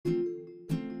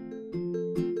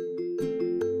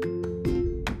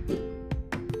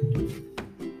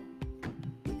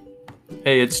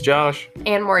Hey, it's Josh.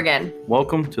 And Morgan.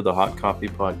 Welcome to the Hot Coffee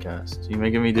Podcast. You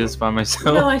making me do this by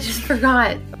myself? No, I just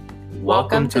forgot.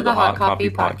 Welcome to the Hot Coffee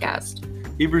Podcast.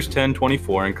 Hebrews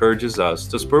 10:24 encourages us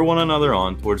to spur one another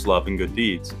on towards love and good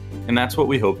deeds. And that's what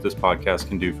we hope this podcast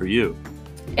can do for you.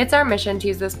 It's our mission to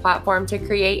use this platform to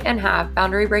create and have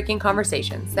boundary-breaking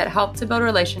conversations that help to build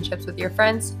relationships with your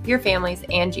friends, your families,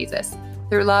 and Jesus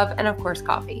through love and, of course,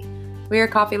 coffee. We are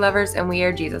coffee lovers and we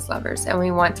are Jesus lovers, and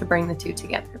we want to bring the two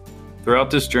together.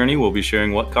 Throughout this journey, we'll be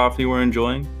sharing what coffee we're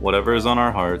enjoying, whatever is on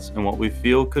our hearts, and what we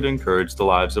feel could encourage the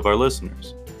lives of our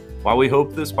listeners. While we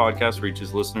hope this podcast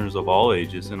reaches listeners of all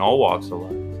ages and all walks of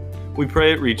life, we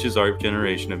pray it reaches our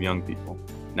generation of young people,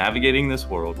 navigating this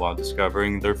world while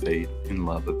discovering their faith and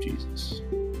love of Jesus.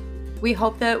 We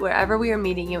hope that wherever we are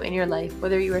meeting you in your life,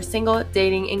 whether you are single,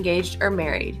 dating, engaged, or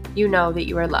married, you know that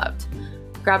you are loved.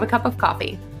 Grab a cup of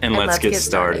coffee. And let's get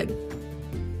started.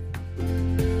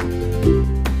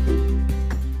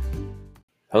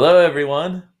 Hello,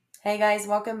 everyone. Hey, guys.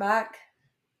 Welcome back.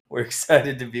 We're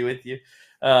excited to be with you.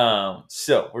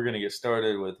 So we're going to get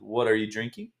started with what are you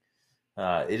drinking?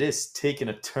 It is taking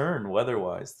a turn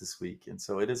weather-wise this week. And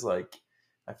so it is like,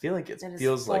 I feel like it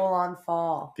feels like full-on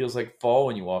fall. Feels like fall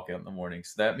when you walk out in the morning.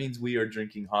 So that means we are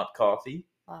drinking hot coffee.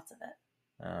 Lots of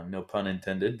it. No pun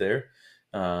intended there.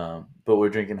 But we're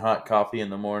drinking hot coffee in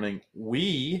the morning.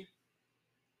 We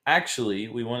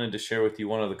wanted to share with you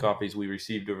one of the coffees we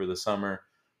received over the summer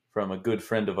from a good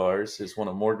friend of ours. Is one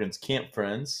of Morgan's camp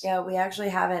friends. Yeah, we actually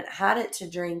haven't had it to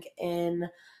drink in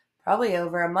probably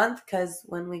over a month because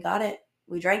when we got it,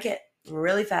 we drank it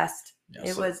really fast. Yeah,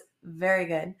 it was very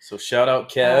good. So shout out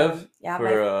Kev.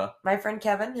 My friend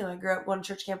Kevin, who I grew up going to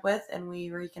church camp with, and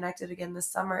we reconnected again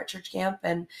this summer at church camp,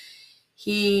 and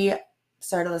he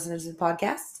started listening to the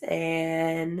podcast,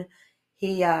 and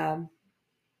he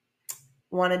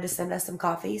wanted to send us some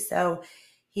coffee, so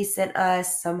he sent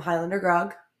us some Highlander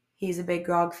grog. He's a big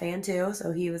grog fan too,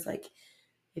 so he was like,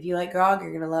 if you like grog,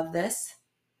 you're going to love this.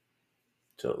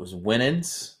 So it was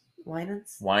Winans? I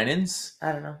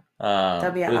don't know.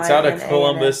 It's out of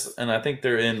Columbus, and I think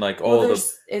they're in like all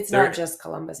the... It's not just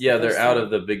Columbus. Yeah, they're out of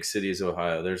the big cities of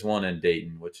Ohio. There's one in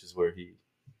Dayton, which is where he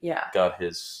got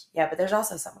his... Yeah, but there's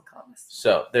also some in Columbus.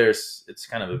 So it's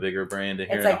kind of a bigger brand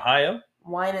here in Ohio.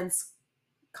 Winans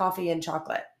Coffee and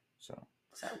Chocolate. So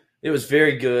it was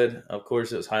very good. Of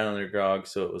course, it was Highlander grog,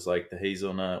 so it was like the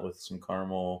hazelnut with some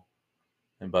caramel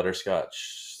and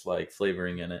butterscotch like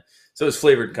flavoring in it. So it was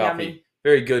flavored coffee. Yummy.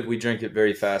 Very good. We drank it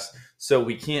very fast. So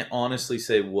we can't honestly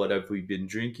say what have we been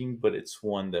drinking, but it's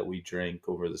one that we drank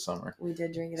over the summer. We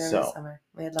did drink it over the summer.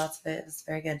 We had lots of it. It was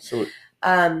very good. So,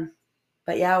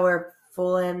 but yeah, we're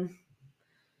full in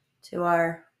to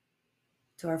our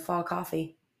fall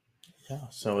coffee. Yeah,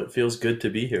 so it feels good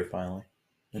to be here finally.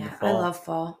 Yeah, I love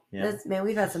fall. Yeah.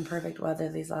 We've had some perfect weather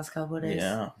these last couple of days.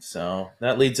 Yeah, so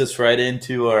that leads us right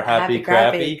into our happy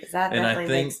crappy. And I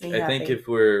think if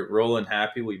we're rolling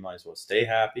happy, we might as well stay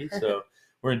happy. So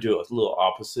we're gonna do a little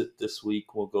opposite this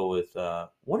week. We'll go with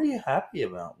what are you happy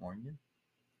about, Morgan?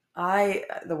 The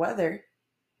weather.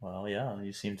 Well, yeah,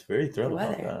 you seemed very thrilled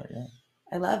about that. Yeah,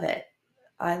 I love it.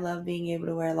 I love being able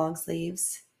to wear long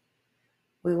sleeves.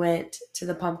 We went to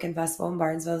the Pumpkin Festival in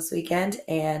Barnesville this weekend,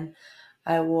 and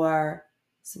I wore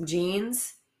some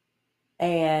jeans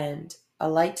and a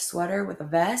light sweater with a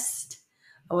vest.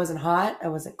 I wasn't hot. I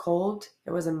wasn't cold.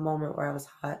 There was a moment where I was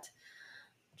hot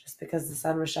just because the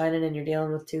sun was shining and you're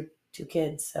dealing with two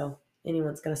kids. So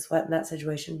anyone's going to sweat in that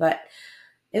situation. But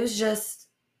it was just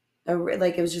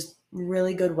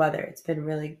really good weather. It's been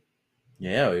really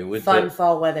fun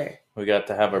fall weather. We got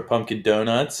to have our pumpkin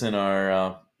donuts and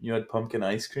our, you had pumpkin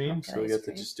ice cream. So we got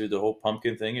to just do the whole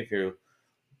pumpkin thing. If you're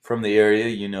from the area,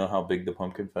 you know how big the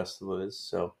Pumpkin Festival is.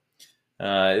 So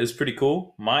it was pretty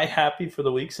cool. My happy for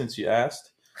the week, since you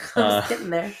asked. I was getting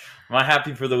there. My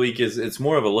happy for the week is it's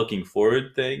more of a looking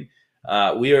forward thing.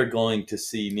 We are going to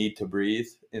see Need to Breathe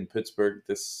in Pittsburgh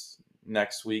this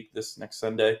next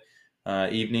Sunday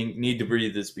evening. Need to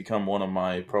Breathe has become one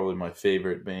of probably my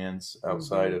favorite bands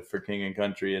outside of For King and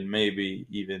Country, and maybe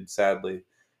even sadly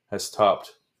has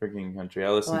topped For King and Country.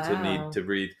 I listen to Need to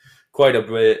Breathe quite a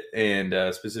bit, and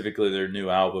specifically their new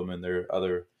album and their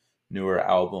other newer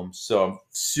albums. So I'm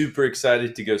super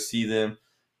excited to go see them.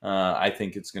 I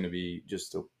think it's going to be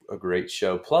just a great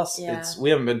show. Plus, we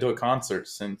haven't been to a concert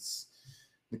since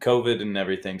COVID and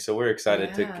everything, so we're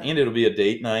excited and it'll be a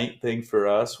date night thing for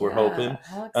us. We're hoping.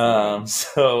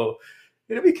 So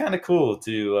it'll be kind of cool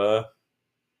to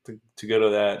go to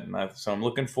that. And so I'm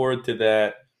looking forward to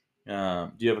that.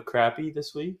 Do you have a crappy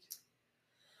this week?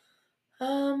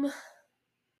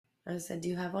 I said, do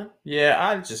you have one? Yeah,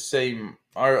 I'd just say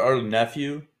our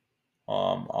nephew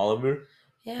Oliver,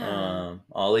 Yeah.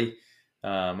 Ollie,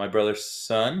 my brother's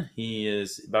son. He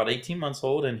is about 18 months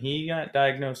old, and he got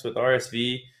diagnosed with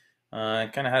RSV.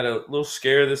 Kind of had a little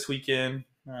scare this weekend.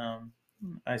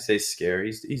 I say scare.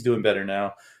 He's doing better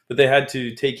now, but they had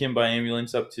to take him by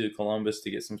ambulance up to Columbus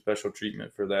to get some special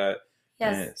treatment for that.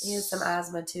 And Yes, he has some it's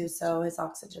asthma too, so his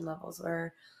oxygen levels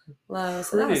were low.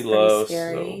 So that pretty was pretty low. So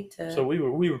scary to. so we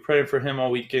were praying for him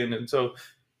all weekend, and so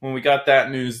when we got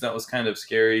that news, that was kind of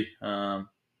scary. And,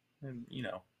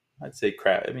 I'd say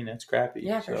crap. I mean, that's crappy.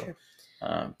 Yeah, for So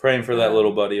sure. praying for that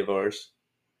little buddy of ours.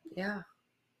 Yeah.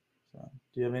 So,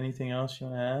 do you have anything else you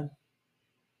want to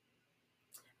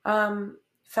add?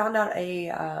 Found out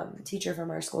a teacher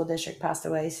from our school district passed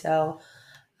away, so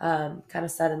kind of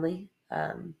suddenly.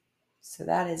 So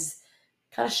that is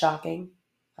kind of shocking.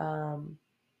 Um,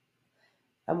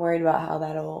 I'm worried about how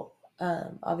that'll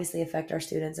obviously affect our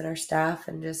students and our staff,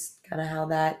 and just kind of how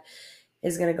that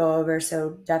is going to go over.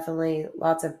 So definitely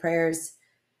lots of prayers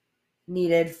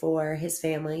needed for his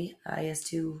family. He has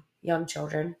two young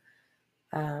children,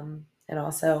 and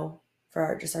also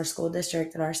for just our school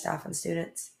district and our staff and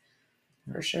students,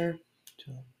 for sure.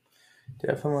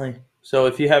 Definitely. So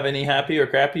if you have any happy or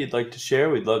crappy you'd like to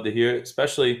share, we'd love to hear it.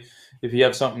 Especially if you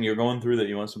have something you're going through that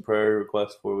you want some prayer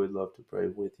requests for, we'd love to pray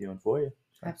with you and for you.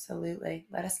 So. Absolutely.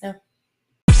 Let us know.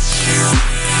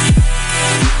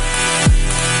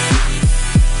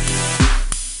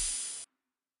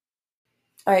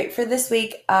 All right, for this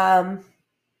week,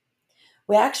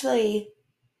 we actually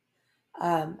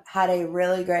had a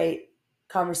really great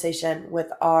conversation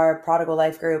with our Prodigal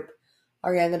Life group,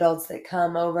 our young adults that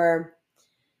come over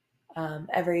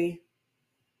every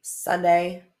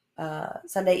Sunday,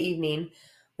 Sunday evening.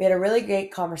 We had a really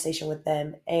great conversation with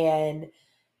them, and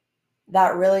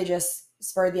that really just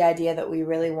spurred the idea that we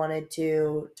really wanted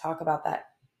to talk about that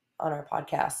on our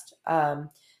podcast.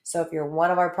 So if you're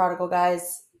one of our prodigal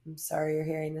guys, I'm sorry you're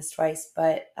hearing this twice,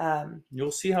 but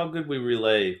you'll see how good we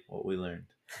relay what we learned.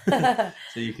 So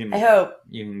you can. I hope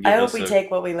Give we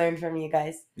take what we learned from you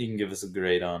guys. You can give us a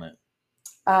grade on it.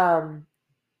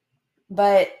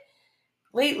 But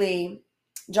lately,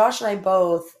 Josh and I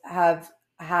both have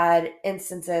had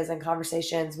instances and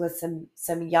conversations with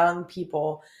some young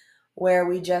people where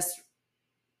we just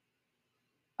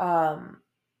are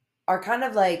kind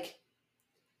of like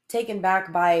taken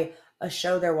back by a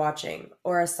show they're watching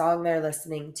or a song they're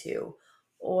listening to,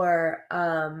 or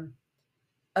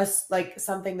like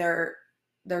something they're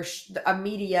a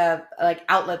media like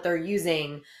outlet they're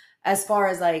using, as far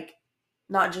as like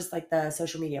not just like the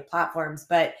social media platforms,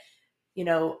 but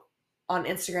on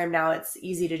Instagram now it's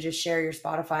easy to just share your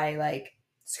Spotify like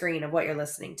screen of what you're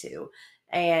listening to,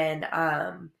 and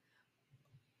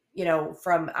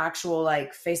from actual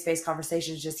like face-to-face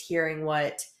conversations, just hearing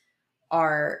what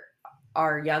our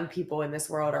young people in this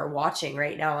world are watching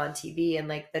right now on TV and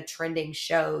like the trending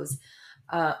shows.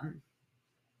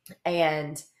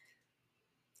 And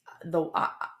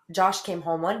Josh came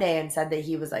home one day and said that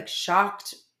he was like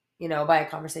shocked, by a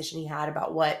conversation he had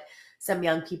about what some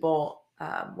young people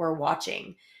were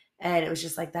watching. And it was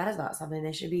just like, that is not something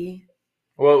they should be.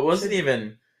 Well, it wasn't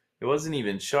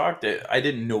even shocked. I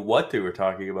didn't know what they were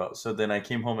talking about. So then I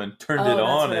came home and turned it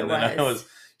on, and then I was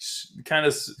kind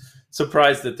of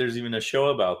surprised that there's even a show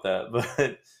about that.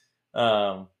 But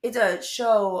it's a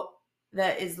show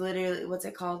that is literally, what's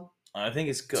it called? I think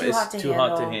it's Too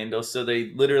Hot to Handle. So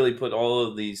they literally put all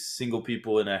of these single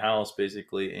people in a house,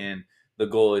 basically, and the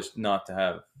goal is not to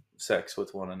have sex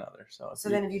with one another. So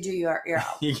then if you do, you're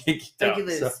out. You get kicked out. You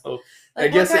lose. So like, I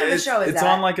guess it's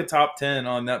on like a top 10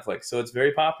 on Netflix, so it's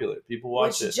very popular. People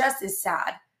watch it. Which just is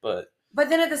sad. But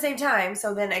then at the same time,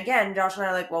 so then again, Josh and I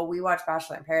are like, well, we watch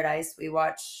Bachelor in Paradise. We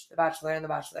watch The Bachelor and The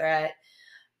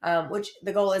Bachelorette, which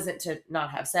the goal isn't to not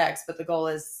have sex, but the goal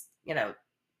is,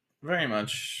 very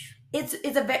much. It's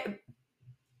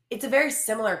a very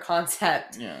similar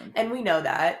concept. Yeah. And we know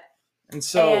that. And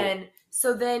so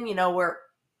then,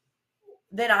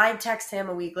 then I text him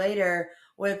a week later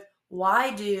with,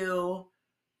 why do,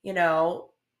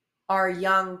 our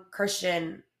young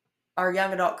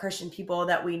adult Christian people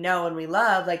that we know and we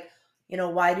love, like,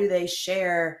 why do they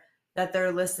share that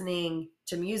they're listening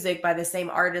to music by the same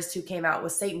artist who came out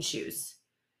with Satan Shoes?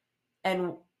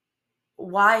 And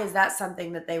why is that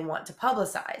something that they want to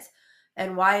publicize?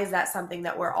 And why is that something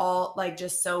that we're all like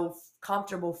just so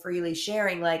comfortable freely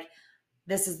sharing? Like,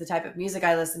 this is the type of music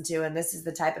I listen to, and this is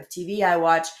the type of TV I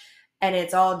watch, and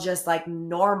it's all just like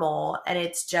normal, and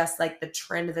it's just like the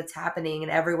trend that's happening,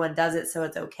 and everyone does it, so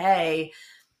it's okay.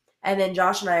 And then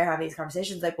Josh and I are having these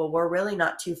conversations like, well, we're really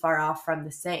not too far off from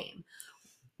the same.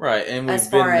 Right, and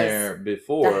we've been there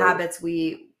before. The habits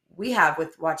we we have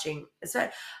with watching.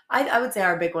 I would say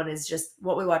our big one is just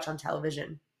what we watch on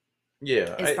television.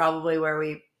 Yeah, Is probably where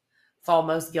we fall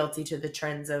most guilty to the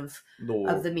trends of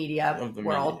the media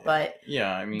world. Media. But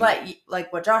yeah, I mean, but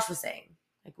like what Josh was saying,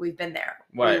 like we've been there.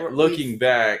 Right. Looking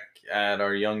back at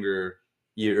our younger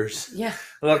years, yeah,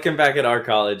 looking back at our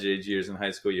college age years and high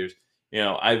school years,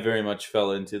 I very much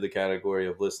fell into the category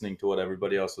of listening to what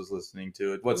everybody else was listening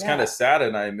to. What's kind of sad,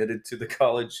 and I admitted to the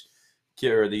college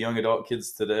kid or the young adult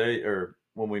kids today, or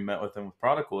when we met with them with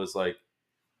Prodigal, is like,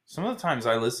 some of the times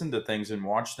I listened to things and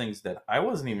watched things that I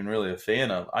wasn't even really a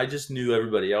fan of. I just knew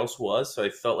everybody else was, so I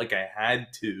felt like I had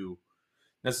to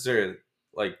necessarily,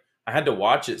 like, I had to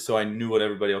watch it so I knew what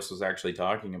everybody else was actually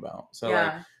talking about. So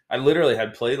like, I literally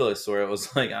had playlists where it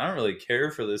was like, I don't really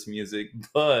care for this music,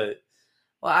 but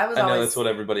I know that's what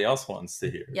everybody else wants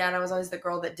to hear. Yeah, and I was always the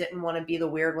girl that didn't want to be the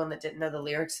weird one that didn't know the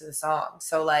lyrics to the song.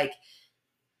 So like,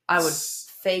 I would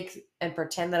fake and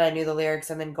pretend that I knew the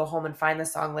lyrics and then go home and find the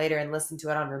song later and listen to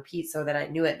it on repeat so that I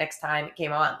knew it next time it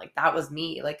came on. Like, that was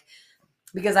me. Like,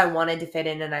 because I wanted to fit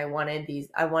in and I wanted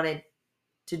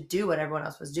to do what everyone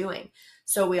else was doing.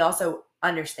 So we also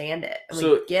understand it and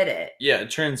we get it. Yeah,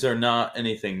 trends are not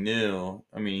anything new.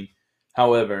 I mean,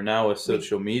 however, now with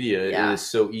social media, it is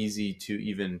so easy to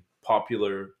even popularize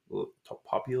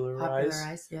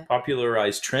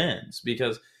trends,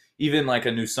 because even like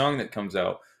a new song that comes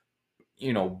out,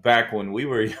 back when we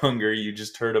were younger, you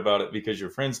just heard about it because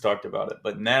your friends talked about it.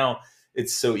 But now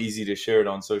it's so easy to share it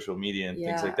on social media and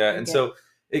things like that. And so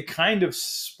it kind of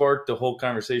sparked a whole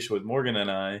conversation with Morgan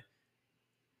and I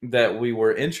that we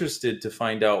were interested to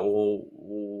find out, well,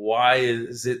 why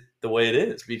is it the way it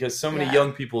is? Because so many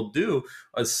young people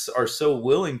are so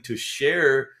willing to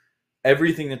share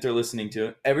everything that they're listening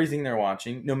to, everything they're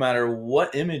watching, no matter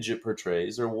what image it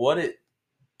portrays or what it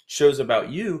shows about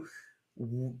you.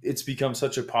 It's become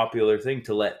such a popular thing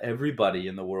to let everybody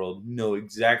in the world know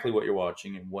exactly what you're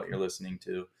watching and what you're listening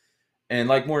to. And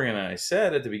like Morgan and I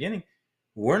said at the beginning,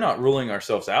 we're not ruling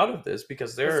ourselves out of this,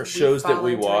 because there are shows that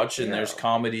we watch and there's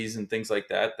comedies and things like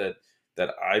that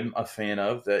I'm a fan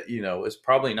of that, is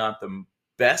probably not the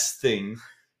best thing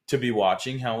to be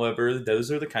watching. However,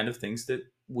 those are the kind of things that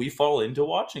we fall into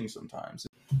watching sometimes.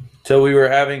 So we were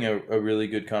having a really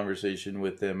good conversation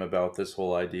with them about this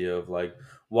whole idea of like,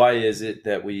 why is it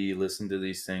that we listen to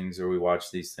these things or we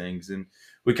watch these things? And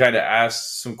we kind of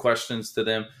asked some questions to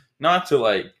them, not to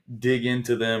like dig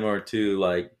into them or to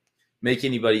like make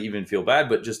anybody even feel bad,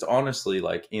 but just honestly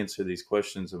like answer these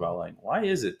questions about like, why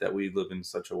is it that we live in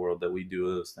such a world that we do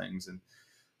those things? And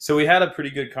so we had a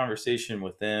pretty good conversation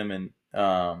with them. And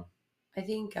I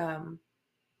think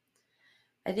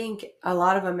a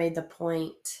lot of them made the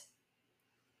point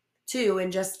too,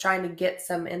 and just trying to get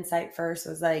some insight first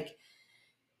was like,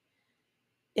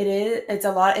 it's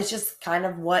a lot. It's just kind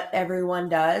of what everyone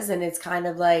does. And it's kind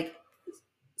of like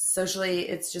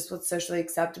it's just what's socially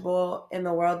acceptable in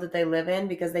the world that they live in,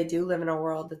 because they do live in a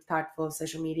world that's packed full of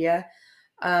social media.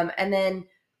 And then,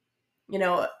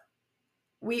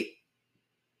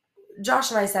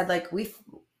 Josh and I said, like, we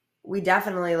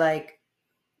definitely like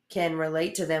can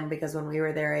relate to them, because when we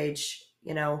were their age,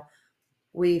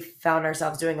 we found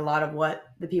ourselves doing a lot of what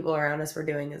the people around us were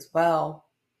doing as well.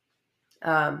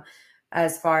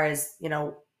 As far as,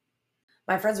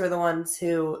 my friends were the ones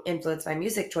who influenced my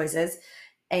music choices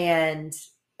and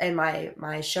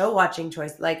my show watching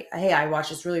choice. Like, hey, I watched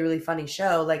this really, really funny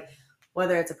show, like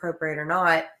whether it's appropriate or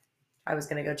not, I was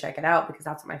going to go check it out because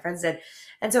that's what my friends did.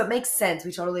 And so it makes sense.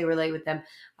 We totally relate with them.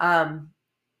 But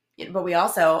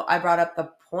I brought up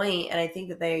the point, and I think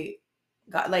that they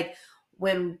got, like,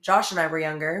 when Josh and I were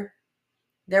younger,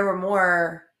 there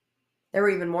were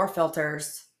even more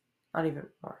filters, not even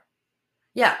more.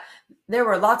 Yeah, there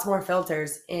were lots more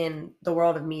filters in the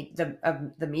world of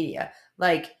the media.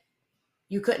 Like,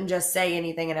 you couldn't just say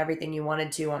anything and everything you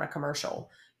wanted to on a commercial.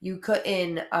 You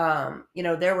couldn't,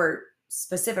 there were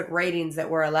specific ratings that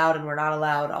were allowed and were not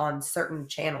allowed on certain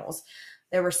channels.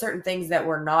 There were certain things that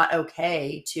were not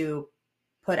okay to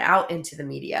put out into the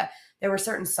media. There were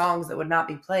certain songs that would not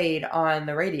be played on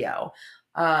the radio.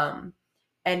 And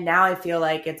now I feel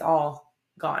like it's all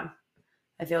gone.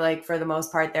 I feel like for the most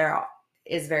part, there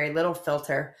is very little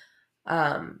filter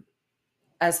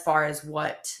as far as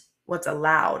what's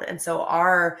allowed. And so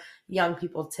our young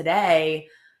people today,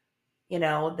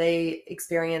 they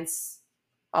experience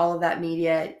all of that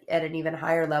media at an even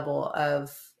higher level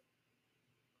of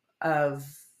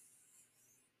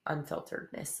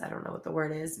unfilteredness. I don't know what the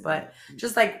word is, but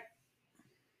just like,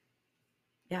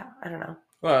 yeah, I don't know.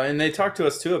 Well, and they talk to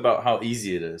us too about how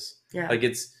easy it is. Yeah. Like,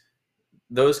 it's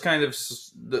those kind of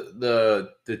the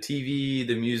TV,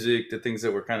 the music, the things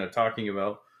that we're kind of talking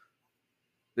about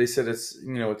they said it's,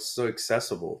 it's so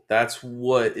accessible. That's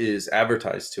what is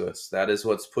advertised to us. That is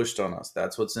what's pushed on us.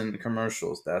 That's what's in the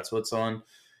commercials. That's what's on,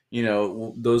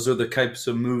 those are the types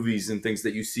of movies and things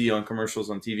that you see on commercials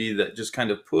on TV that just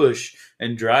kind of push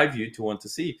and drive you to want to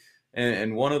see.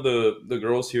 And one of the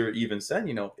girls here even said,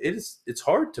 it's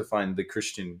hard to find the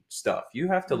Christian stuff. You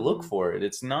have to look Mhm. for it.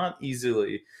 It's not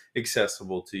easily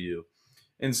accessible to you.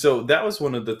 And so that was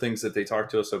one of the things that they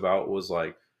talked to us about, was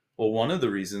like, well, one of the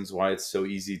reasons why it's so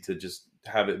easy to just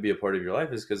have it be a part of your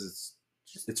life is because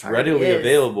Just it's already readily is.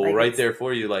 available Like, right it's, there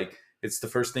for you. Like, it's the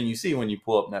first thing you see when you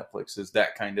pull up Netflix, is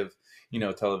that kind of,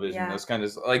 television. yeah. Those kind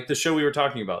of, like the show we were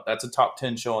talking about. That's a top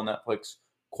 10 show on Netflix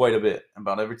quite a bit.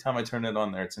 About every time I turn it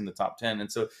on there, it's in the top 10.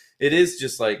 And so it is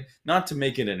just like, not to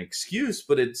make it an excuse,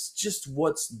 but it's just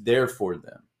what's there for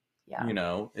them.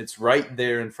 Yeah. It's right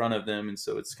there in front of them. And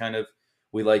so it's kind of,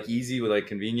 we like easy, we like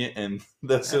convenient, and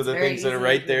those are That's the very things that are easy and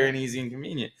right there and convenient. easy and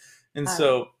convenient. And Um,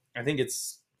 so I think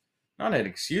it's not an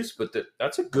excuse, but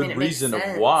that's a I mean, good it makes reason of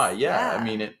why. sense. Yeah, I Yeah.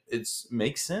 mean, it's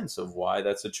makes sense of why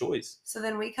that's a choice. So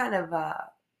then we kind of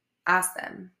asked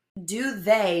them, do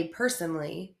they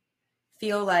personally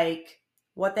feel like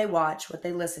what they watch, what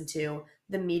they listen to,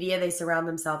 the media they surround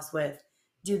themselves with,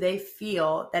 do they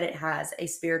feel that it has a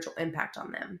spiritual impact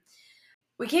on them?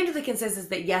 We came to the consensus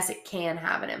that yes, it can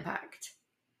have an impact.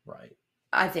 Right.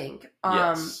 I think,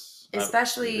 Yes, I would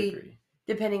especially agree.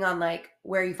 depending on like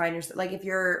where you find yourself. Like if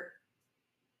you're,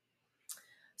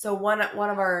 so one of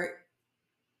our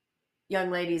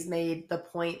young ladies made the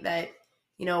point that,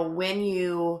 when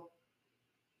you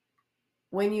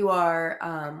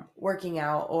are working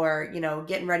out, or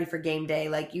getting ready for game day,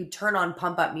 like you turn on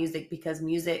pump up music, because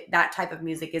that type of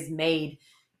music is made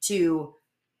to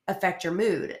affect your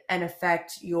mood and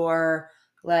affect your,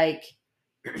 like,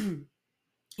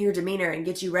 your demeanor and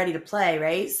get you ready to play,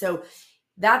 right? So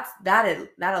that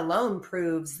alone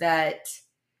proves that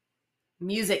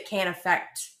music can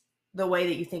affect the way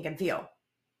that you think and feel.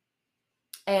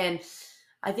 And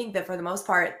I think that for the most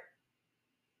part,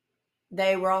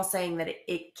 they were all saying that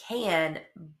it can,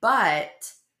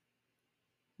 but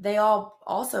they all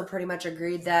also pretty much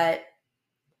agreed that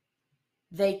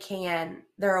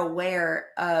they're aware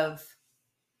of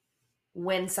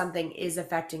when something is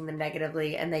affecting them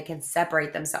negatively, and they can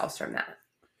separate themselves from that.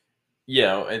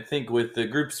 Yeah, I think with the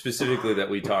group specifically that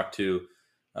we talked to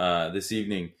this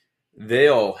evening, they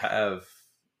all have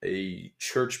a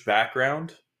church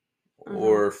background Mm-hmm.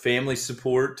 or family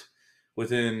support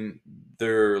within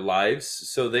their lives.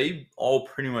 So they all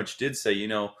pretty much did say,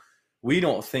 we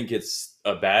don't think it's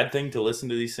a bad thing to listen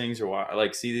to these things or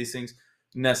like see these things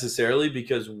necessarily,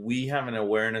 because we have an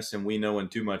awareness and we know when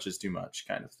too much is too much,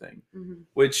 kind of thing, Mm-hmm.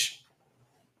 which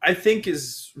I think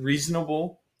is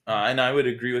reasonable. And I would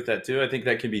agree with that too. I think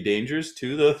that can be dangerous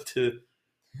too, though, To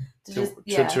just, to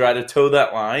yeah. try to toe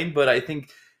that line. But I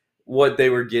think what they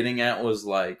were getting at was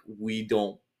like, we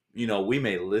don't, we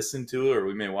may listen to it or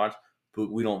we may watch, but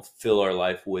we don't fill our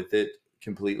life with it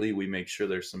completely. We make sure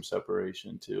there's some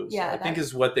separation too. So Yeah, I think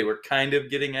is what they were kind of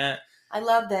getting at. I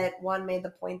love that one made the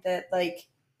point that, like,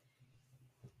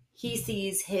 he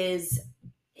sees his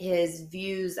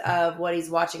views of what he's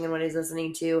watching and what he's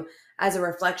listening to as a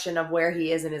reflection of where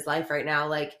he is in his life right now.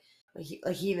 Like he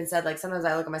even said, like, sometimes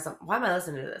I look at myself, why am I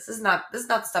listening to this? This is not the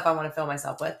stuff I want to fill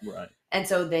myself with. Right. And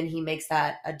so then he makes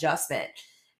that adjustment.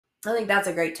 I think that's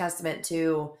a great testament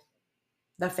to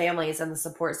the families and the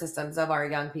support systems of our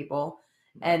young people.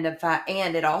 And the fact,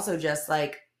 and it also just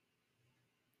like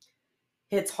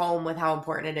hits home with how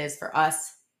important it is for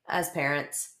us as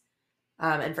parents,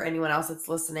 and for anyone else that's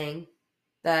listening,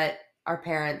 that our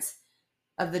parents,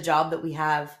 of the job that we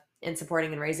have in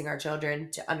supporting and raising our children,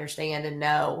 to understand and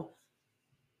know,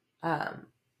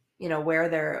 where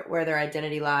their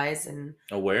identity lies, and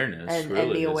Awareness and the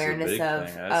really is a awareness big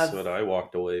thing. That's of what I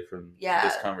walked away from yeah,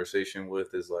 this conversation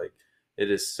with, is like, it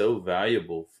is so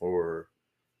valuable for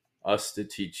us to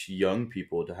teach young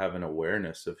people to have an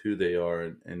awareness of who they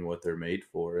are and what they're made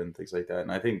for and things like that.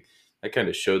 And I think that kind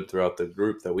of showed throughout the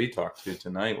group that we talked to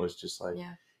tonight, was just like,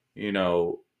 yeah, you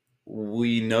know,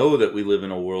 we know that we live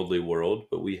in a worldly world,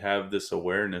 but we have this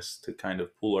awareness to kind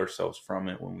of pull ourselves from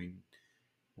it when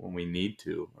we need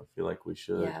to. I feel like we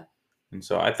should. yeah, And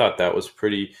so I thought that was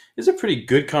it's a pretty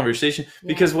good conversation,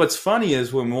 because yeah, what's funny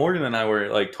is when Morgan and I were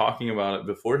like talking about it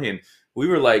beforehand, we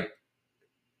were like,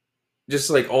 just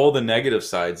like all the negative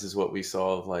sides is what we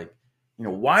saw of, like,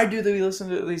 why do they listen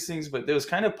to these things? But it was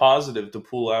kind of positive to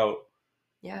pull out,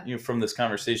 yeah. from this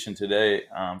conversation today,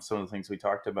 some of the things we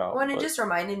talked about. Well, and it But just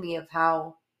reminded me of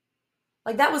how,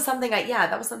 like, that was something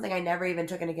I never even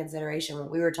took into consideration when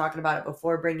we were talking about it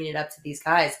before bringing it up to these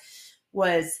guys,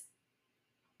 was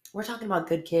we're talking about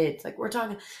good kids. Like we're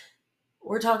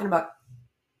talking about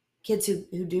kids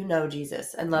who do know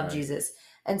Jesus and love Right. Jesus.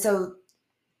 And so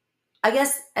I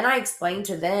guess, and I explained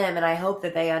to them, and I hope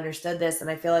that they understood this, and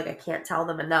I feel like I can't tell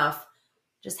them enough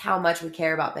just how much we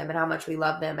care about them and how much we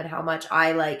love them and how much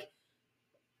I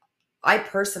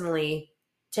personally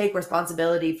take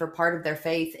responsibility for part of their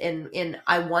faith in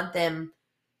I want them,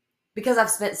 because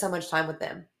I've spent so much time with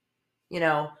them, you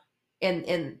know,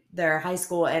 in their high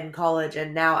school and college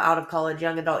and now out of college,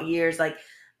 young adult years. Like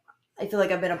I feel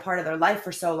like I've been a part of their life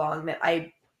for so long that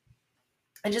I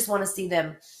just want to see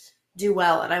them do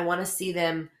well, and I want to see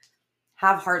them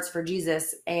have hearts for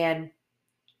Jesus. And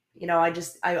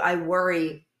I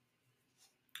worry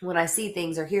when I see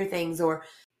things or hear things, or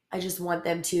I just want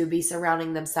them to be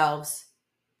surrounding themselves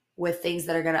with things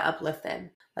that are going to uplift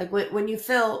them. Like when you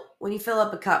fill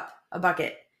up a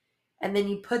bucket, and then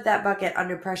you put that bucket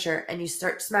under pressure and you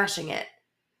start smashing it,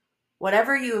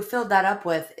 whatever you have filled that up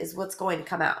with is what's going to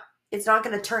come out. It's not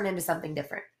going to turn into something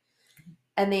different.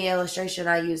 And the illustration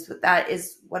I used with that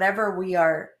is whatever we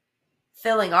are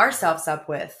filling ourselves up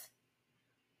with,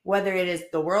 whether it is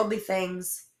the worldly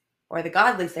things or the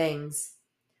godly things,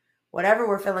 whatever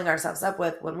we're filling ourselves up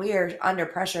with, when we are under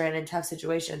pressure and in tough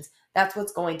situations, that's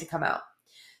what's going to come out.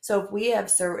 So if we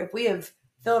have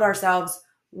filled ourselves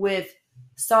with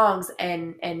songs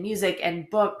and music and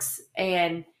books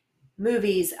and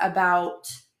movies about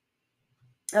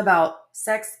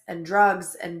sex and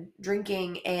drugs and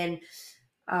drinking and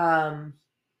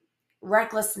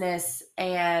recklessness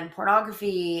and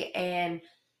pornography and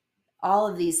all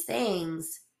of these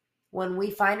things, when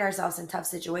we find ourselves in tough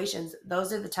situations,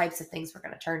 those are the types of things we're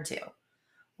going to turn to.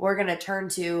 We're going to turn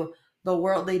to the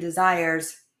worldly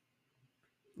desires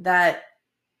that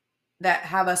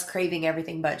have us craving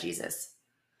everything but Jesus.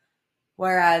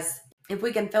 Whereas if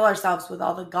we can fill ourselves with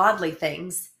all the godly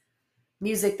things,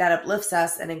 music that uplifts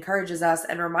us and encourages us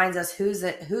and reminds us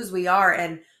whose we are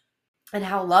and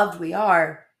how loved we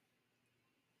are,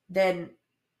 then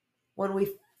when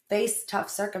we face tough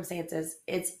circumstances,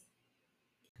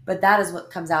 but that is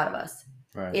what comes out of us.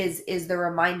 Right. Is the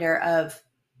reminder of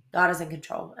God is in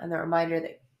control, and the reminder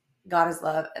that God is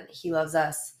love and he loves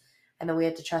us, and that we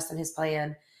have to trust in his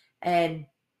plan. And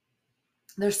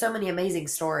there's so many amazing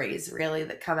stories really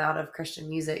that come out of Christian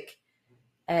music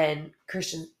and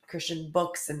Christian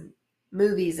books and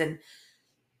movies.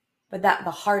 But that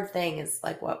the hard thing is,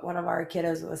 like what one of our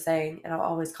kiddos was saying, and I'll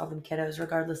always call them kiddos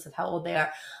regardless of how old they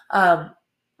are.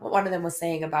 What one of them was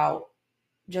saying about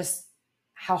just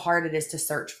how hard it is to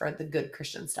search for the good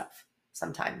Christian stuff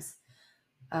sometimes.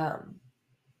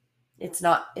 It's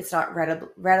not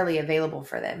readily available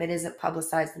for them. It isn't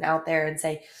publicized and out there and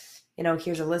say,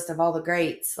 here's a list of all the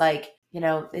greats. Like,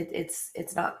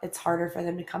 it's harder for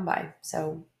them to come by.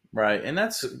 So right. And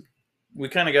we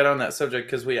kind of got on that subject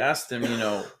because we asked him,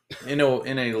 in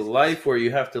a life where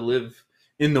you have to live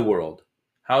in the world,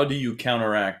 how do you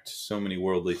counteract so many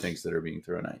worldly things that are being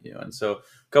thrown at you? And so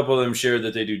a couple of them shared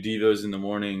that they do devos in the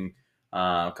morning.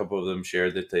 A couple of them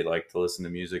shared that they like to listen to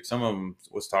music. Some of them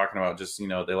was talking about just,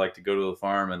 they like to go to the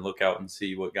farm and look out and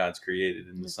see what God's created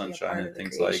in the sunshine and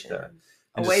things like that.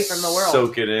 Away from the world.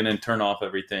 Soak it in and turn off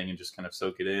everything and just kind of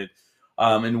soak it in.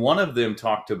 And one of them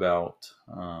talked about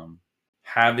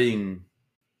having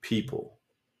people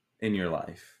in your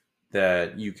life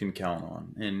that you can count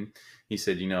on. And he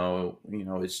said,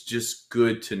 it's just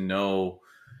good to know,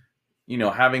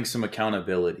 having some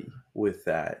accountability with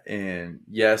that. And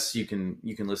yes, you can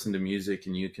listen to music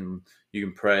and you can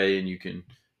pray and you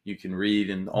can read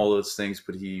and all those things.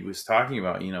 But he was talking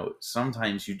about,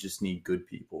 sometimes you just need good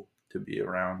people to be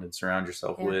around and surround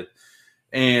yourself with.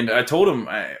 And I told him,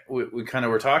 we kind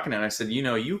of were talking, and I said,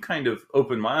 you kind of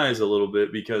opened my eyes a little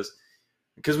bit because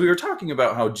we were talking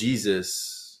about how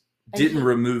Jesus didn't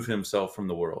remove himself from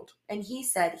the world. And he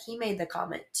said, he made the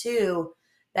comment too,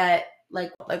 that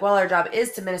like while our job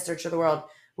is to minister to the world,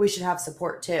 we should have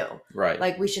support too. Right.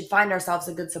 Like we should find ourselves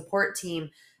a good support team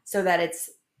so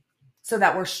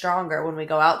that we're stronger when we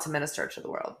go out to minister to the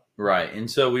world. Right.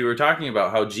 And so we were talking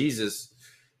about how Jesus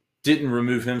didn't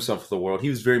remove himself from the world. He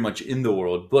was very much in the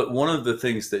world. But one of the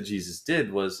things that Jesus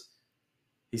did was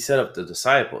he set up the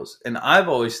disciples. And I've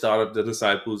always thought of the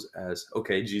disciples as,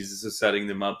 okay, Jesus is setting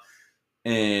them up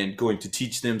and going to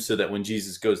teach them so that when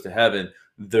Jesus goes to heaven,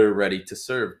 they're ready to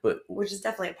serve. But which is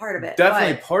definitely a part of it.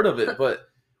 Part of it. But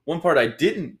one part I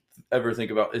didn't ever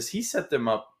think about is he set them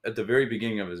up at the very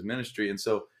beginning of his ministry. And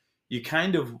so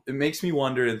it makes me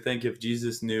wonder and think if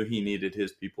Jesus knew he needed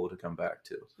his people to come back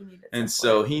to. And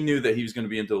so he knew that he was going to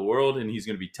be into the world and he's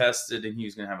going to be tested and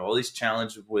he's going to have all these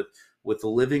challenges with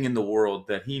living in the world,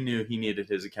 that he knew he needed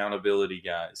his accountability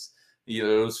guys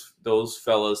those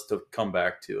fellas to come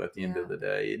back to at the end of the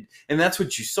day. And that's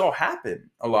what you saw happen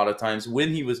a lot of times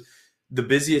when he was the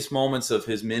busiest moments of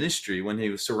his ministry, when he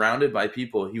was surrounded by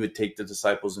people. He would take the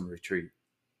disciples in retreat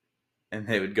and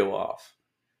they would go off.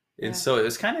 And so it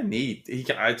was kind of neat.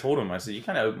 I told him, I said, you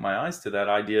kind of opened my eyes to that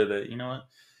idea that, you know what,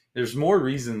 there's more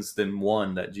reasons than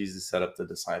one that Jesus set up the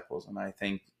disciples. And I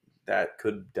think that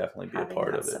could definitely be a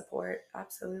part of it. Support.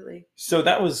 Absolutely. So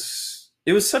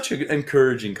it was such an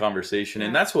encouraging conversation.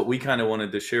 And that's what we kind of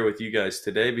wanted to share with you guys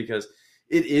today, because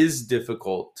it is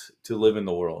difficult to live in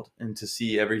the world and to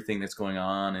see everything that's going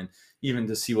on, and even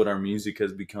to see what our music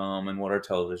has become and what our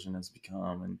television has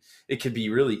become. And it could be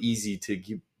really easy to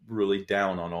get really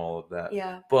down on all of that.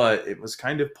 Yeah. But it was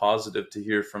kind of positive to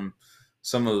hear from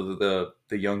some of the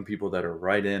young people that are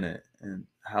right in it and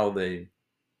how they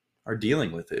are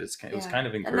dealing with it. It was kind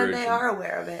of encouraging. And then they are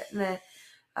aware of it.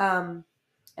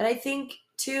 And I think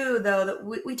too, though, that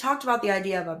we talked about the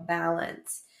idea of a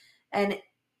balance. And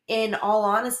in all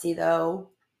honesty,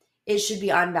 though, it should be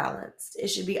unbalanced. It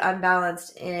should be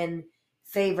unbalanced in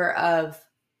favor of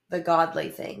the godly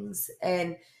things,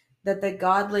 and that the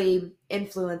godly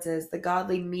influences, the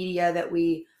godly media that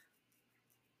we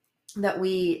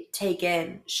take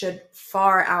in should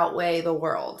far outweigh the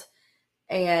world.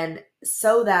 And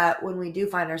so that when we do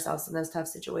find ourselves in those tough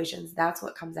situations, that's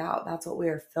what comes out. That's what we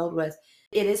are filled with.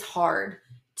 It is hard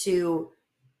to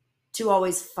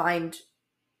always find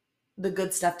the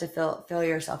good stuff to fill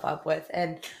yourself up with.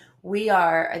 And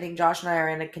I think Josh and I are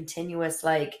in a continuous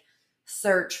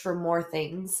search for more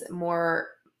things, more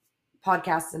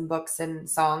podcasts and books and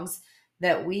songs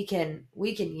that we can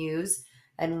use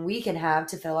and we can have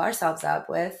to fill ourselves up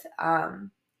with.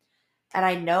 And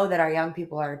I know that our young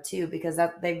people are too, because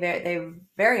they're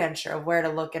very unsure of where to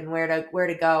look and where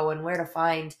to go and where to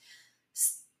find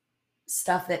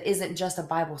stuff that isn't just a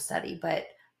Bible study, but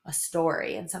a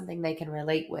story and something they can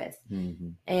relate with. Mm-hmm.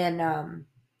 And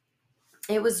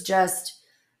it was just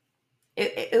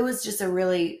a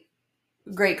really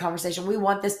great conversation. We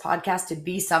want this podcast to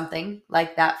be something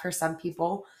like that for some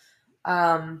people.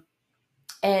 And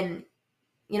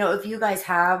if you guys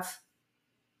have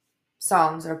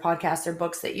songs or podcasts or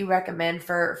books that you recommend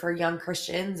for young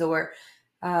Christians, or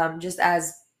just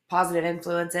as positive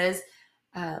influences,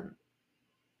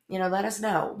 let us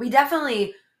know. We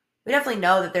definitely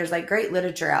know that there's great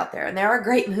literature out there, and there are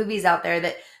great movies out there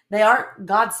that they aren't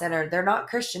God-centered. They're not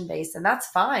Christian-based, and that's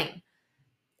fine.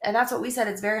 And that's what we said.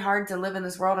 It's very hard to live in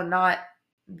this world and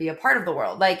be a part of the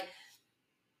world.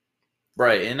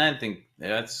 Right. And I think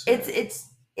that's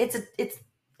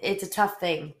it's a tough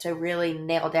thing to really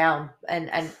nail down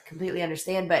and completely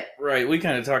understand. But right, we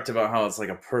kind of talked about how it's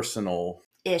a personal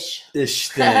ish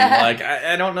thing.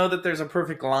 I don't know that there's a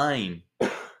perfect line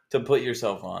to put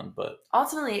yourself on, but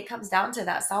ultimately it comes down to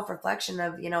that self-reflection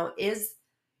of,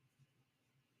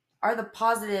 are the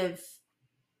positive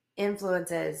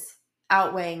influences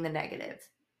outweighing the negative?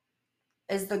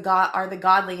 Are the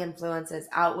godly influences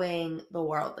outweighing the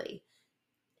worldly?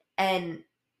 And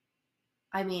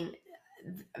I mean,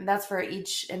 that's for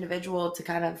each individual to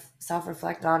kind of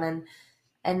self-reflect on.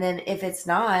 And then if it's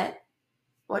not,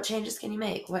 what changes can you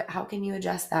make? How can you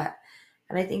adjust that?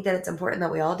 And I think that it's important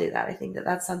that we all do that. I think that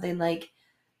that's something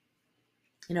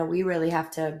we really have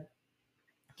to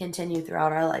continue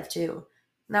throughout our life too.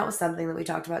 And that was something that we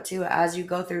talked about too. As you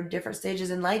go through different stages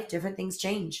in life, different things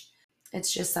change.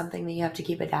 It's just something that you have to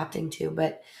keep adapting to.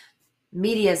 But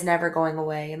media is never going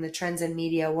away, and the trends in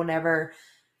media will never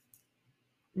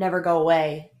go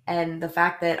away. And the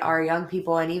fact that our young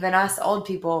people, and even us old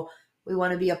people, we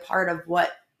want to be a part of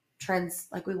what trends,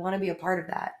 we want to be a part of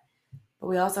that. But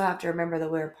we also have to remember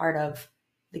that we're a part of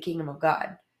the kingdom of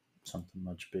God. Something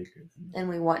much bigger. And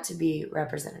we want to be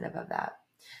representative of that.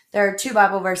 There are 2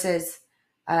 Bible verses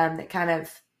that kind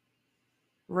of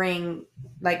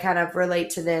relate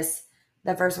to this.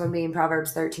 The first one being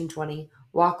Proverbs 13:20.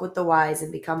 Walk with the wise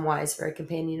and become wise, for a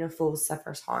companion of fools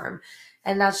suffers harm.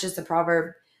 And that's just a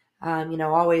proverb.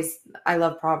 Always, I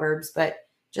love Proverbs, but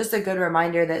just a good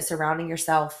reminder that surrounding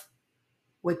yourself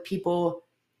with people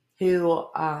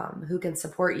who can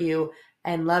support you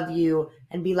and love you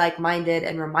and be like-minded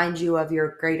and remind you of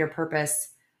your greater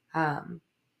purpose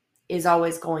is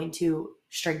always going to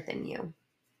strengthen you.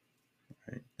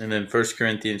 Right. And then 1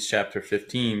 Corinthians chapter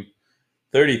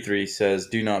 15:33 says,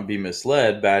 do not be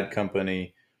misled. Bad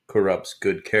company corrupts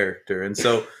good character. And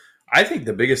so I think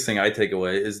the biggest thing I take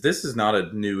away is this is not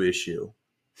a new issue.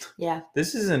 Yeah.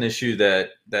 This is an issue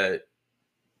that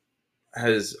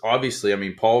has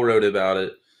obviously, Paul wrote about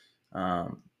it.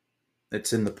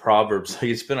 It's in the Proverbs.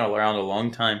 It's been around a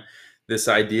long time. This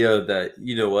idea that,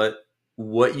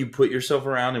 what you put yourself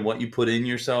around and what you put in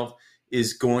yourself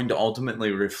is going to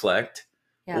ultimately reflect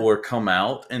or come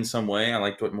out in some way. I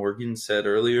liked what Morgan said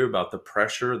earlier about the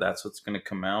pressure. That's what's going to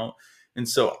come out. And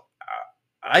so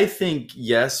I think,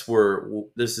 yes,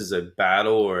 this is a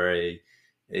battle or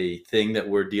a thing that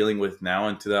we're dealing with now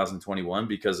in 2021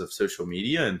 because of social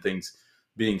media and things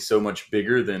being so much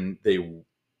bigger than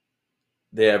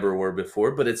they ever were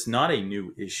before, but it's not a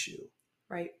new issue.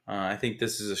 Right. I think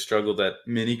this is a struggle that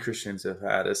many Christians have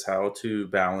had, is how to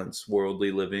balance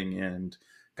worldly living and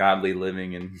godly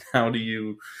living, and how do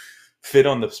you fit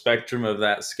on the spectrum of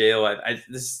that scale. I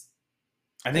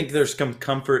think there's some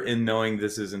comfort in knowing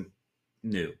this isn't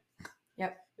new.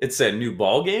 Yep. It's a new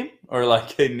ball game, or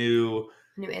like a new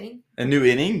inning. A new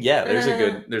inning, yeah. There's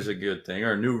a good thing,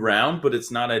 or a new round, but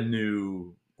it's not a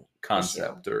new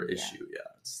concept or issue. Yeah,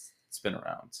 it's been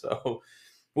around. So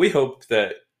we hope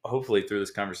that hopefully through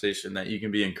this conversation that you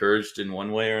can be encouraged in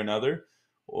one way or another.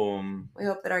 We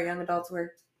hope that our young adults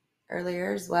were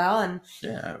earlier as well, and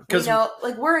because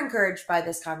we're encouraged by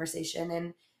this conversation,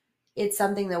 and it's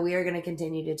something that we are going to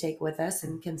continue to take with us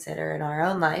and consider in our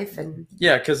own life. And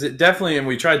because it definitely, and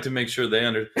we tried to make sure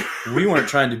we weren't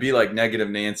trying to be like negative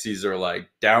Nancy's or like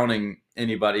downing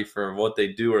anybody for what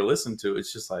they do or listen to.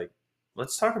 It's just like,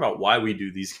 let's talk about why we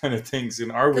do these kind of things,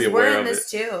 and are we aware of it? We're in this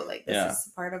too. Like, this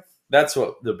is part of. That's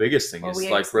what the biggest thing is,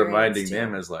 like reminding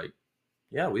them is like,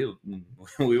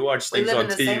 we watch things on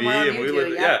TV and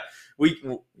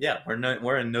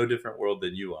we're in no different world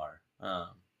than you are,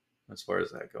 as far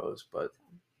as that goes. But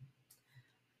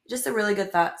just a really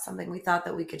good thought, something we thought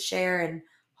that we could share and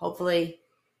hopefully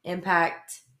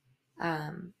impact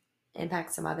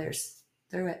some others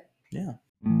through it. Yeah.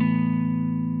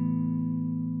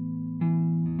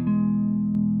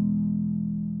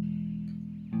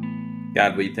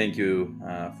 God, we thank you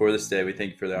for this day. We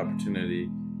thank you for the opportunity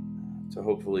to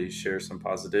hopefully share some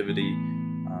positivity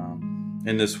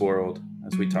in this world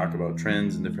as we talk about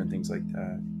trends and different things like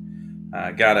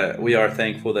that. God, we are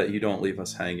thankful that you don't leave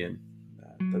us hanging,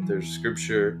 that there's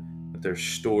scripture, that there's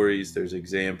stories, there's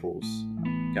examples.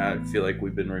 God, I feel like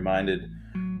we've been reminded,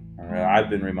 or I've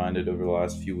been reminded over the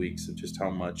last few weeks, of just how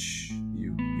much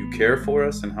you care for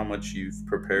us and how much you've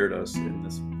prepared us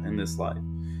in this life,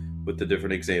 with the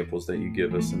different examples that you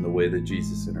give us and the way that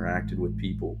Jesus interacted with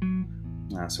people.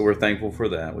 So we're thankful for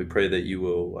that. We pray that you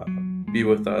will be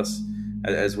with us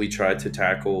as we try to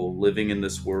tackle living in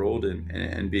this world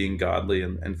and being godly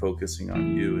and focusing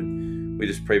on you. And we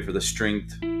just pray for the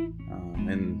strength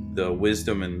and the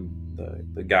wisdom and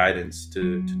the guidance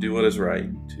to do what is right,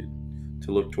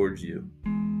 to look towards you.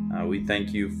 We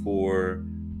thank you for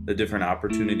the different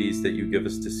opportunities that you give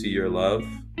us to see your love,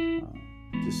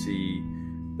 to see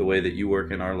the way that you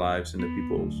work in our lives and the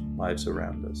people's lives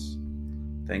around us.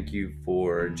 Thank you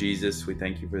for Jesus. We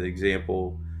thank you for the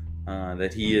example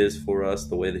that he is for us,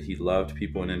 the way that he loved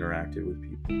people and interacted with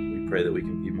people. We pray that we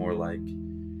can be more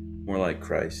like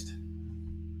Christ.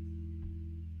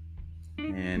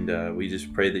 And we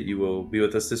just pray that you will be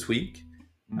with us this week.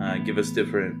 Give us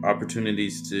different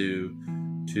opportunities to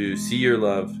see your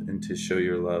love and to show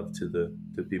your love to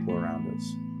the people around us.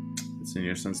 It's in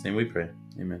your son's name we pray.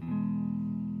 Amen.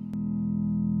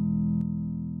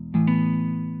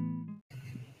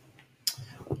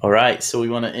 All right, so we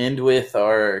want to end with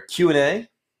our Q&A,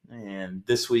 and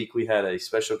this week we had a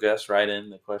special guest write in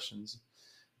the questions,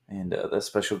 and that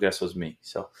special guest was me.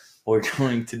 So we're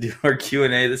going to do our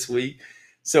Q&A this week.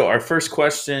 So our first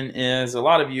question is, a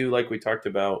lot of you, like we talked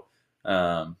about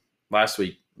last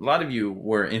week, a lot of you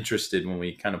were interested when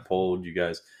we kind of polled you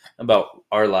guys about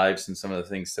our lives and some of the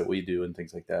things that we do and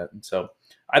things like that. And so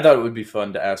I thought it would be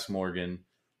fun to ask Morgan,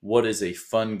 what is a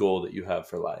fun goal that you have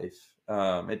for life?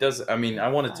 I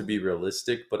want it to be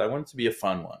realistic, but I want it to be a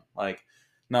fun one. Like,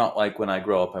 not like when I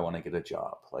grow up, I want to get a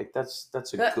job. Like that's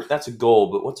a goal,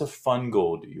 but what's a fun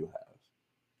goal do you have?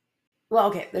 Well,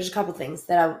 okay, there's a couple things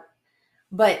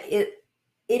but it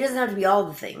doesn't have to be all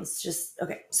the things. Just,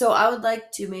 okay. So I would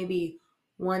like to maybe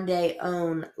one day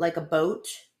own like a boat.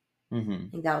 Mm-hmm. I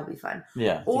think that would be fun.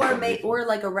 Yeah. Or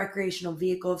like a recreational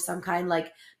vehicle of some kind,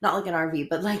 like not like an RV,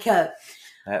 but like an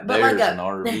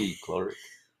RV, Clark.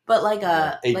 But like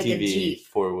a ATV, like a Jeep,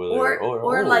 4-wheeler,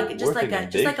 or like just like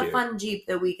a fun Jeep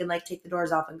that we can like take the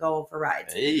doors off and go for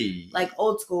rides. Hey. Like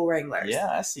old school Wranglers. Yeah,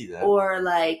 I see that.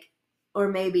 Or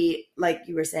maybe like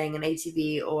you were saying, an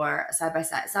ATV or a side by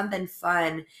side, something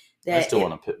fun. I still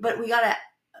want to but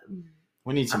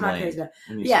we need some land.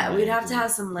 We'd have to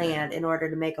have some land in order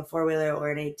to make a 4-wheeler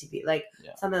or an ATV,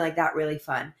 something like that, really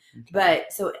fun. Okay.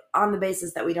 But so on the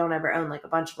basis that we don't ever own like a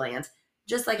bunch of land,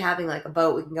 just like having like a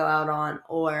boat we can go out on,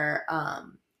 or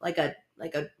like a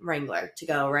like a Wrangler to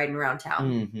go riding around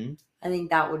town. Mm-hmm. I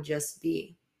think that would just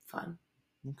be fun.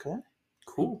 Okay.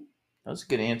 Cool. That's a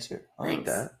good answer. I like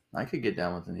Thanks. that. I could get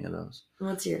down with any of those.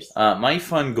 What's yours? My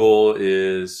fun goal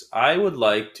is I would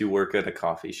like to work at a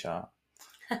coffee shop.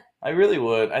 I really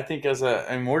would. I think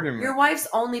and Morgan. Your wife's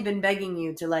only been begging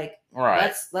you to like,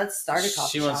 right. Let's start a coffee shop.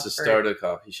 She wants to start a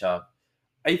coffee shop.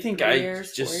 I think 4 I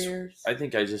years.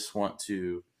 just want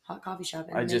to. Hot coffee shop.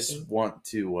 I just want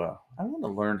to. I want to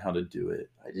learn how to do it.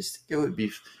 I just think it would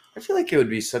be. I feel like it would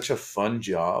be such a fun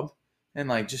job, and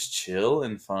like just chill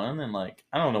and fun, and like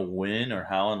I don't know when or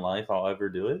how in life I'll ever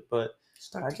do it, but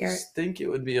I just think it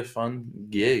would be a fun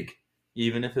gig,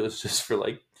 even if it was just for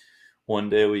like 1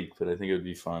 day a week. But I think it would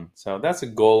be fun. So that's a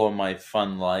goal on my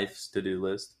fun life's to-do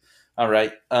list. All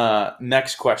right.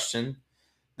 Next question.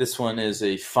 This one is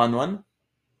a fun one.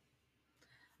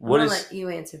 I'll let you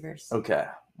answer first. Okay.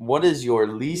 What is your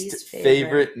least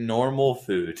favorite normal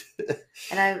food?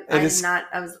 And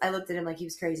I looked at him like he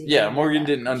was crazy. Yeah, Morgan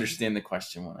didn't understand the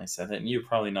question when I said it, and you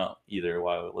probably not either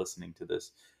while listening to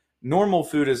this. Normal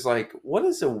food is like what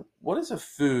is a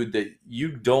food that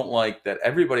you don't like that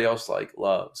everybody else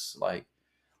loves? Like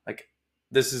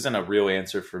this isn't a real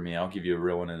answer for me. I'll give you a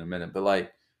real one in a minute, but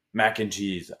like mac and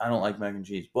cheese. I don't like mac and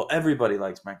cheese. Well, everybody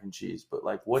likes mac and cheese, but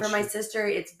like what? For my sister,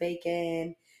 it's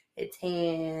bacon, it's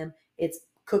ham, it's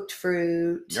cooked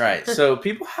fruit. Right. So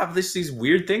people have these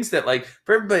weird things that like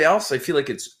for everybody else, I feel like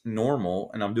it's normal,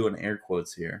 and I'm doing air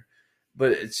quotes here,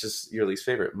 but it's just your least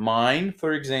favorite. Mine,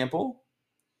 for example,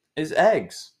 is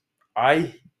eggs.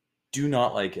 I do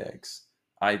not like eggs.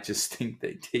 I just think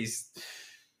they taste.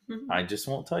 I just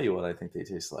won't tell you what I think they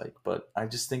taste like, but I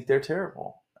just think they're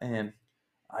terrible. And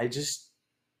I just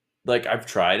like I've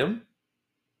tried them.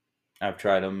 I've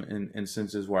tried them in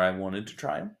instances where I wanted to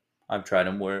try them. I've tried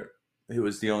them where it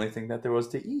was the only thing that there was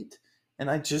to eat, and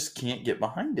I just can't get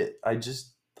behind it. I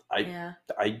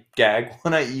gag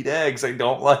when I eat eggs. I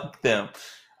don't like them.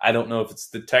 I don't know if it's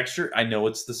the texture. I know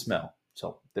it's the smell.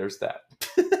 So there's that.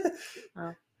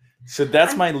 Oh. So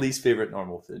that's my least favorite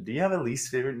normal food. Do you have a least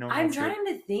favorite normal food? I'm trying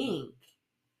to think.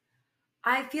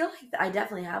 I feel like I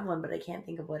definitely have one, but I can't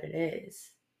think of what it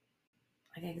is.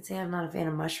 Like I can say I'm not a fan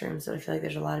of mushrooms, so I feel like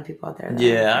there's a lot of people out there.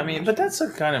 Yeah, I mean, but that's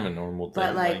kind of a normal thing.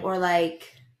 But like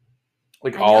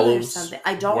olives. Something.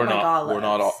 I don't like olives. We're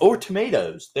not all. Or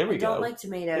tomatoes. There we go. I don't like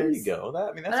tomatoes. There you go.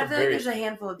 I mean, that's but I feel like there's a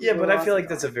handful of people. Yeah, but I feel like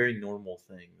that's a very normal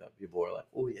thing that people are like,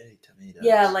 oh yeah, tomatoes.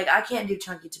 Yeah, like I can't do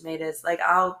chunky tomatoes. Like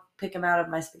I'll pick them out of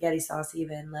my spaghetti sauce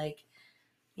even. Like,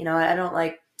 I don't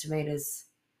like tomatoes.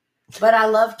 But I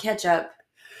love ketchup.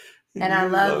 And I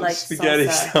love like spaghetti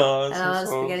salsa. sauce. And I love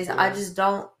spaghetti sauce. I just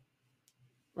don't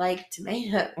like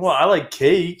tomatoes. Well, I like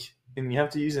cake. And you have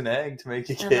to use an egg to make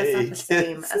a cake. That's not the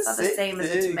same. That's not the same as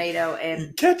a tomato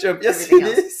and ketchup. Yes, it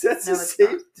is. That's the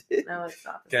same thing. No, it's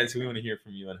not. Guys, we want to hear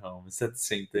from you at home. Is that the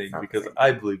same thing? Because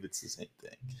I believe it's the same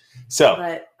thing. So,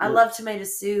 but I love tomato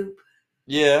soup.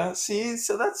 Yeah. See,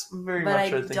 so that's very much.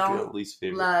 I think your least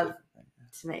favorite. Love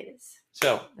tomatoes.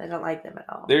 So I don't like them at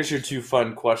all. There's your 2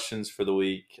 fun questions for the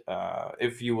week.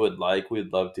 If you would like,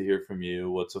 we'd love to hear from you.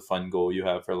 What's a fun goal you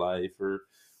have for life, or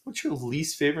what's your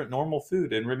least favorite normal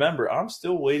food? And remember, I'm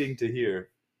still waiting to hear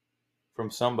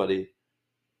from somebody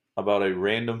about a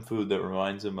random food that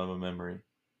reminds them of a memory.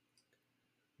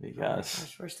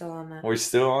 Because we're still on that. We're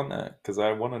still on that because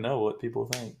I want to know what people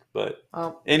think. But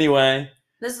anyway,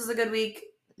 this was a good week.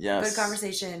 Yes. Good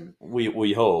conversation.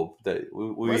 We hope that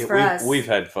we've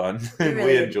had fun.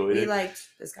 We enjoyed it. We liked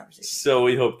this conversation. So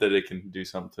we hope that it can do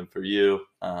something for you.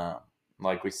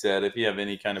 Like we said, if you have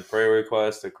any kind of prayer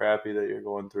request or crappy that you're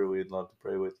going through, we'd love to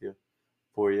pray with you,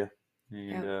 for you.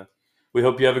 And we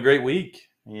hope you have a great week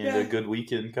and a good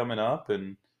weekend coming up.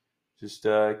 And just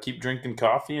keep drinking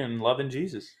coffee and loving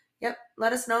Jesus. Yep.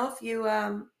 Let us know if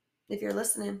you're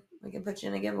listening. We can put you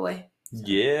in a giveaway. So.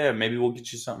 Yeah, maybe we'll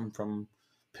get you something from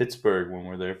Pittsburgh when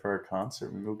we're there for our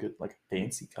concert. Maybe we'll get like a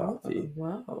fancy coffee.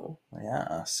 Oh, wow.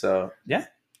 Yeah. So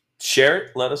share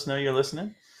it. Let us know you're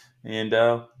listening. And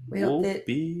we'll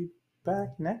be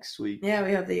back next week. Yeah,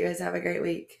 we hope that you guys have a great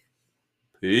week.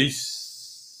 Peace.